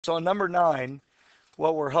So on number 9,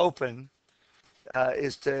 what we're hoping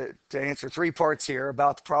is to answer 3 parts here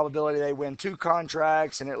about the probability they win 2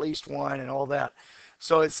 contracts and at least one and all that.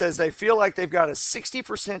 So it says they feel like they've got a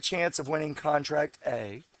 60% chance of winning contract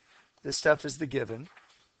A. This stuff is the given.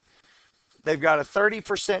 They've got a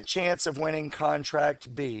 30% chance of winning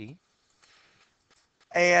contract B.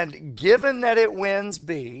 And given that it wins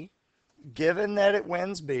B,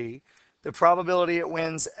 the probability it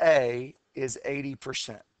wins A is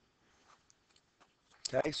 80%.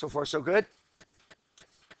 Okay, so far so good.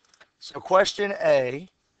 So question A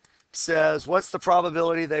says, what's the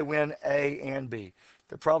probability they win A and B?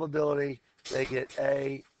 The probability they get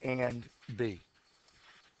A and B.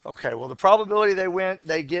 Okay, well, the probability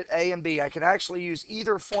they get A and B, I can actually use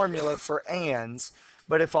either formula for ands,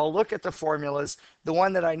 but if I'll look at the formulas, the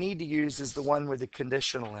one that I need to use is the one with the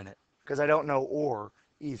conditional in it, because I don't know or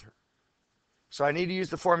either. So I need to use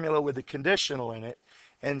the formula with the conditional in it.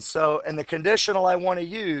 And the conditional I want to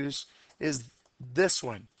use is this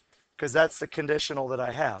one, because that's the conditional that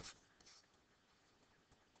I have.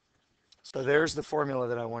 So there's the formula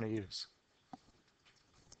that I want to use.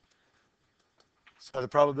 So the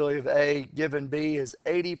probability of A given B is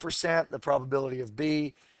 80%. The probability of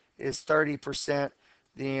B is 30%.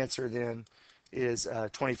 The answer then is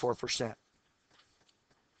 24%.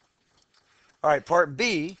 All right, part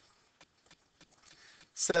B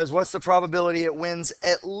says, what's the probability it wins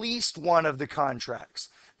at least one of the contracts?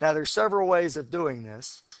 Now, there's several ways of doing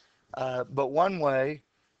this, but one way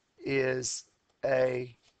is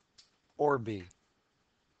A or B,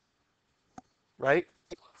 right?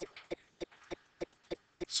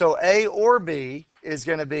 So A or B is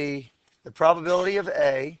going to be the probability of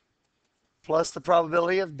A plus the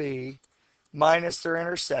probability of B minus their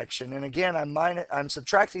intersection. And again, I'm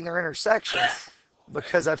subtracting their intersection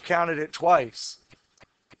because I've counted it twice.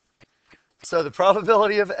 So the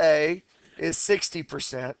probability of A is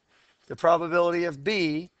 60%. The probability of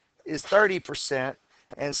B is 30%.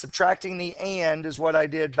 And subtracting the and is what I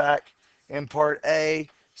did back in part A.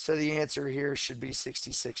 So the answer here should be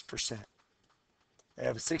 66%. They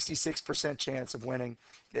have a 66% chance of winning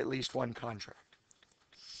at least one contract.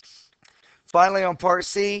 Finally, on part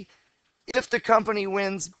C, if the company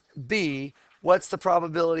wins B, what's the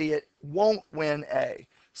probability it won't win A?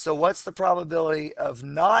 So what's the probability of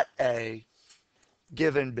not A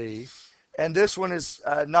given B? And this one is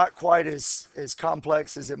not quite as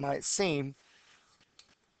complex as it might seem.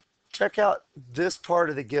 Check out this part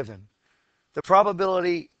of the given. The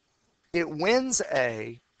probability it wins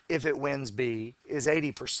A if it wins B is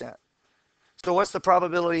 80%. So what's the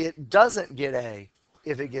probability it doesn't get A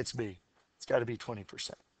if it gets B? It's got to be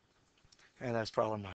 20%. And that's problem 9.